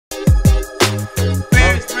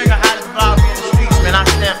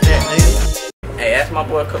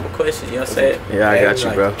boy a couple questions, you know what I'm saying? Yeah, I got you,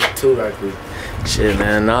 like, bro. Two right quick. Shit,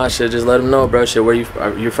 man. Nah, shit, just let them know, bro. Shit, where you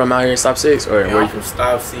from out here in Stop6? Or Yeah, where I'm from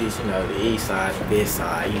Stop6, you know, the east side, the best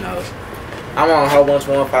side, you know. I'm on a whole bunch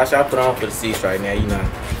of One5 shit. I put on for the 6 right now, you know.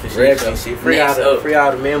 Reps and shit. Free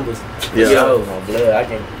all the members. Yeah. Yo, my blood.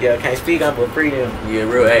 Can't speak up, but free them. Yeah,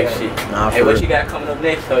 real ass shit. Nah, hey, what you got coming up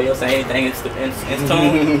next, though? You know what I'm saying? Anything in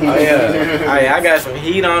tune? Oh, yeah. I got some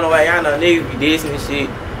heat on the way. I know niggas be dissing and shit.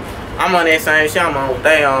 I'm on that same shit. I'm on what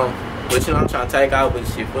they on. But, you know, I'm trying to take out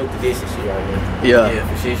with shit. Fuck the diss and shit right now.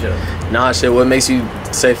 Yeah, for sure. Nah, shit, what makes you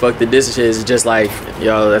say fuck the diss and shit is just like,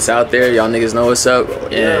 yo, that's out there. Y'all niggas know what's up.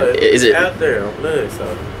 Yeah, is it out there on blood,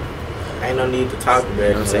 so ain't no need to talk about it. You know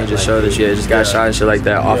what I'm saying? Just show that you just got shot and shit like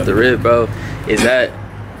that off the rip, bro. Is that,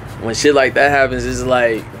 when shit like that happens, is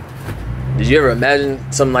like, did you ever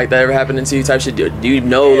imagine something like that ever happening to you type shit? Do you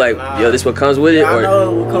know, like, yo, this what comes with it? I or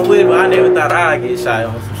know what comes with it, but I never thought I'd get shot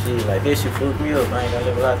on some shit. Like, this shit fucked me up. I ain't gonna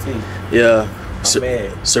never lie to you. Yeah. I'm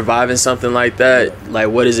mad. Surviving something like that, like,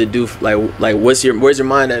 what does it do? Like, where's your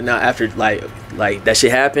mind at now after, like that shit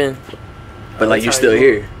happened, but, like, you're still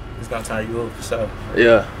here? It's gonna turn you up for sure.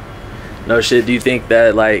 Yeah. No shit. Do you think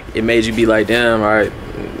that, like, it made you be like, damn, all right,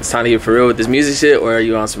 it's time to get for real with this music shit, or are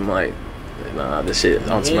you on some, like, nah, this shit,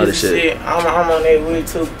 on some other shit? I'm on that weed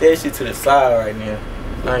too. That shit to the side right now.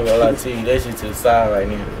 I ain't gonna lie to you. That shit to the side right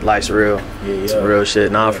now. Life's real. Yeah. Some real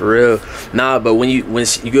shit. Nah, for real. Nah, but when you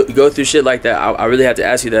go through shit like that, I really have to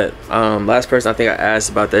ask you that. Last person I think I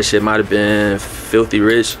asked about that shit might have been Filthy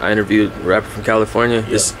Rich. I interviewed a rapper from California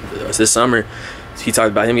this summer. He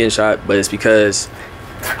talked about him getting shot, but it's because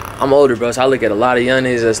I'm older, bro. So I look at a lot of young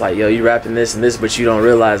niggas that's like, yo, you rapping this and this, but you don't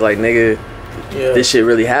realize, like, nigga, this shit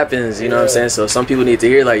really happens, you know what I'm saying? So some people need to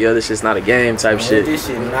hear, like, yo, this shit's not a game type shit. This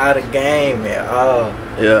shit not a game at all.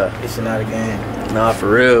 Yeah. This shit not a game. Nah,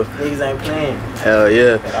 for real. Niggas ain't playing. Hell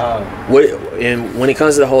yeah. At all. And when it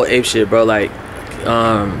comes to the whole ape shit, bro, like,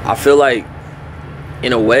 I feel like,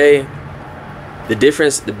 in a way,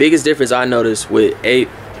 the biggest difference I noticed with ape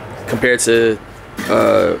compared to,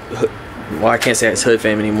 well, I can't say it's hood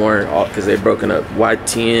fame anymore because they're broken up.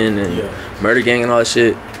 YTN and MurdaGang and all that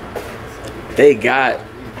shit. They got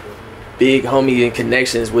big homie and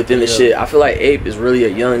connections within the shit. I feel like Ape is really a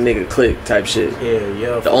young nigga clique type shit.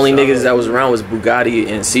 Yeah. The only niggas that was around was Bugatti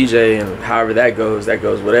and CJ, and however that goes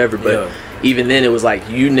whatever. But even then, it was like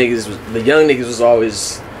the young niggas was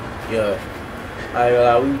always.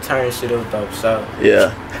 We turn shit up though, so. Yeah.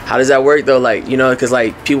 How does that work though? Like, you know, because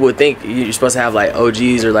like people would think you're supposed to have like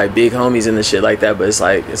OGs or like big homies and the shit like that, but it's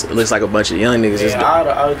like it looks like a bunch of young niggas. Yeah, all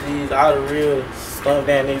the OGs, all the real stumped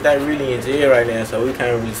down niggas, they really in jail right now, so we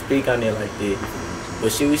can't really speak on it like that.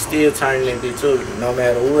 But shit, we still turning that bitch up, no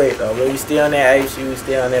matter what though. But we still on that 8 shit, we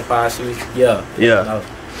still on that 5 shit. No,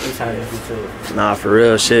 we turning that bitch up. Nah, for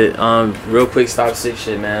real shit. Real quick, Stop6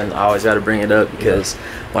 shit, man. I always gotta bring it up because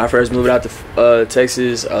when I first moved out to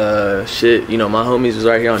Texas, shit, you know, my homies was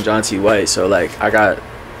right here on John T. White, so like I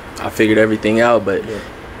figured everything out, but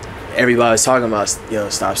everybody was talking about, yo,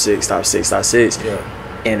 Stop6. Yeah.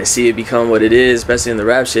 And to see it become what it is, especially in the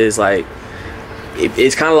rap shit, it's like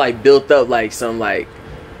it's kind of like built up like some like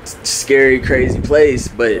scary, crazy place.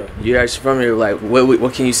 But you're actually from here. Like,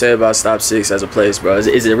 what can you say about Stop6 as a place, bro?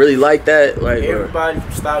 Is it really like that? Like, everybody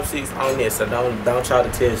from Stop6 on this, so don't try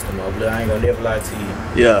to test them, bro. I ain't gonna never lie to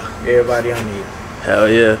you. Yeah. Everybody on it. Hell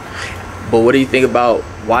yeah. But what do you think about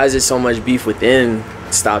why is there so much beef within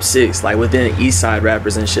Stop6, like within East Side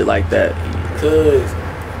rappers and shit like that? Cause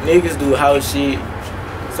niggas do house shit,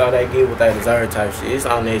 so they get what they deserve type shit. It's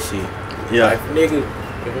on that shit. Yeah. Like, if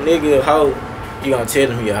a nigga a hoe, you gonna tell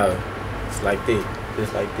him he a hoe. It's like this.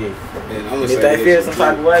 Just like this. And if they feel some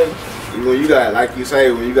type of way, when you got, like you say,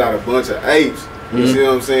 when you got a bunch of apes, you see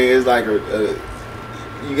what I'm saying? It's like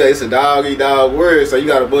it's a dog eat dog word. So you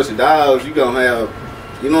got a bunch of dogs, you gonna have,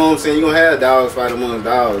 you know what I'm saying? You gonna have dogs fight amongst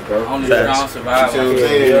dogs, bro. Only strong survival. You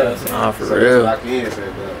see what I'm saying? Nah, for so real. That's what I can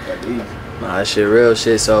say, bro. Like these. Nah, that shit real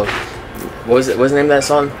shit. So what's the name of that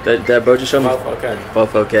song that bro just showed me?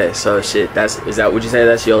 Both okay. So shit, would you say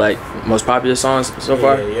that's your like most popular songs so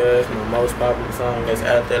far? Yeah, it's my most popular song that's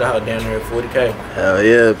out there. I down there at 40K. Hell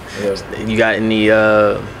yeah. You got any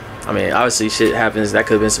I mean, obviously shit happens, that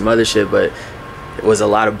could have been some other shit, but it was a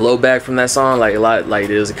lot of blowback from that song, like it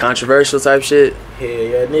was a controversial type shit.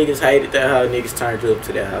 Yeah, niggas hated that hoe, niggas turned up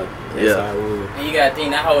to that hoe. And you gotta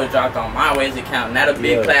think that hoe was dropped on my ways account, not a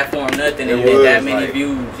big platform, nothing, and with that many like,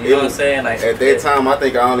 views, you know what I'm saying? Like, at that time, I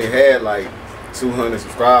think I only had like 200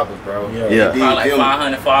 subscribers, bro. Yeah. Probably like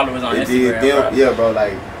 500 followers on Instagram, bro. Yeah, bro,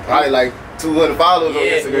 like probably like 200 followers on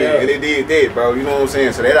Instagram, and it did that, bro. You know what I'm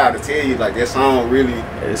saying? So that ought to tell you, like, that song really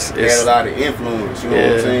had a lot of influence. You know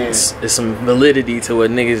what I'm saying? It's some validity to what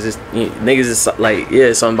niggas is like.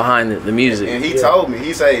 Yeah, something behind the music. And he told me,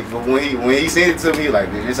 he said, but when he sent it to me,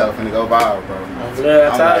 like, this how finna go viral, bro.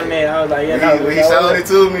 I told him, I was like, yeah, when he showed it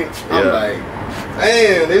to me, I'm like,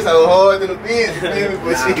 damn, this so hard than a bitch.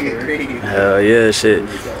 But shit. Hell yeah, shit.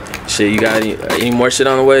 Shit, you got any more shit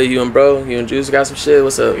on the way? You and bro, you and Juice got some shit?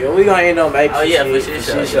 What's up? Yeah, we gonna end up making for shit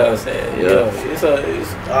show. It's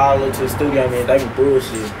all into the studio, man. They be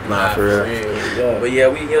bullshit. Nah, for real. Yeah. But yeah,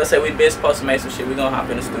 we been supposed to make some shit. We gonna hop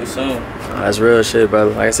in the studio soon. That's real shit,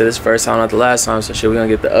 brother. Like I said, this is the first time, not the last time. So shit, we gonna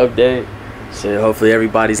get the update. Shit, hopefully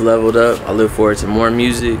everybody's leveled up. I look forward to more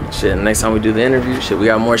music. Shit, next time we do the interview, shit, we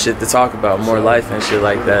got more shit to talk about, more life and shit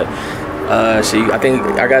like that. Shit, I think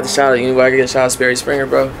I got the shout out. Anybody get a shout out Sperry Springer,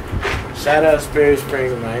 bro? Shout out Sperry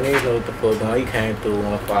Springer, man. He know what the fuck going. He came through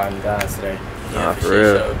One5 guys today. Nah, for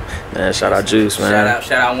real. Show. Man, shout out Juice, man.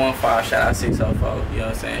 Shout out One5, shout out 604. You know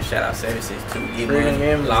what I'm saying? Shout out 762. Get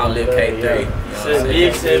money. Long live K3. You know what I'm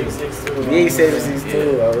Big 762. Big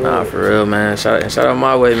 762. Nah, for real, man. Shout out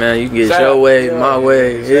my way, man. You can get your way, my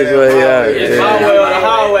way, his way, It's my way on the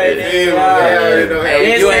highway, nigga.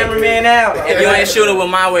 Hey, if you ain't shooting with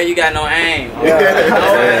my way, you got no aim. No aim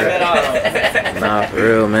at all. Nah, for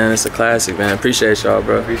real, man. It's a classic, man. Appreciate y'all,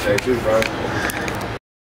 bro. Appreciate you, bro.